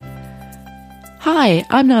Hi,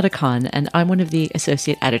 I'm Nada Khan, and I'm one of the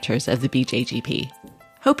associate editors of the BJGP.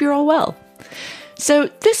 Hope you're all well. So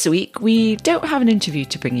this week, we don't have an interview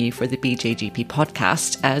to bring you for the BJGP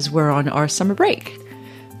podcast as we're on our summer break.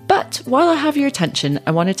 But while I have your attention,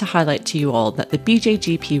 I wanted to highlight to you all that the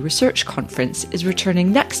BJGP Research Conference is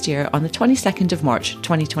returning next year on the 22nd of March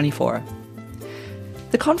 2024.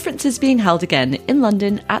 The conference is being held again in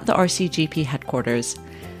London at the RCGP headquarters.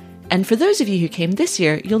 And for those of you who came this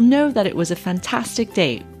year, you'll know that it was a fantastic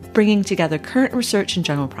day, bringing together current research and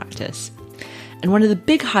general practice. And one of the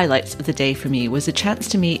big highlights of the day for me was a chance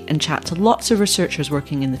to meet and chat to lots of researchers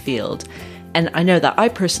working in the field. And I know that I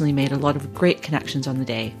personally made a lot of great connections on the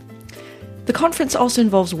day. The conference also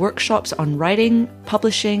involves workshops on writing,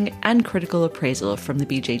 publishing, and critical appraisal from the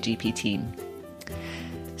BJGP team.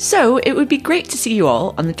 So it would be great to see you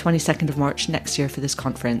all on the 22nd of March next year for this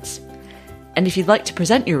conference. And if you'd like to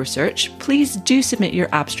present your research, please do submit your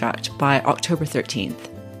abstract by October 13th.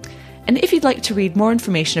 And if you'd like to read more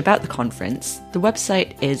information about the conference, the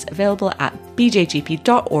website is available at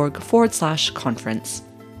bjgp.org/conference.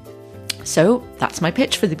 So that's my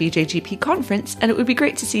pitch for the BJGP conference, and it would be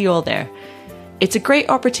great to see you all there. It's a great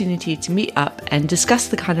opportunity to meet up and discuss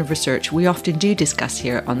the kind of research we often do discuss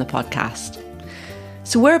here on the podcast.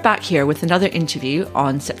 So we're back here with another interview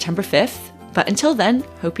on September 5th. But until then,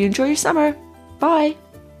 hope you enjoy your summer. Bye!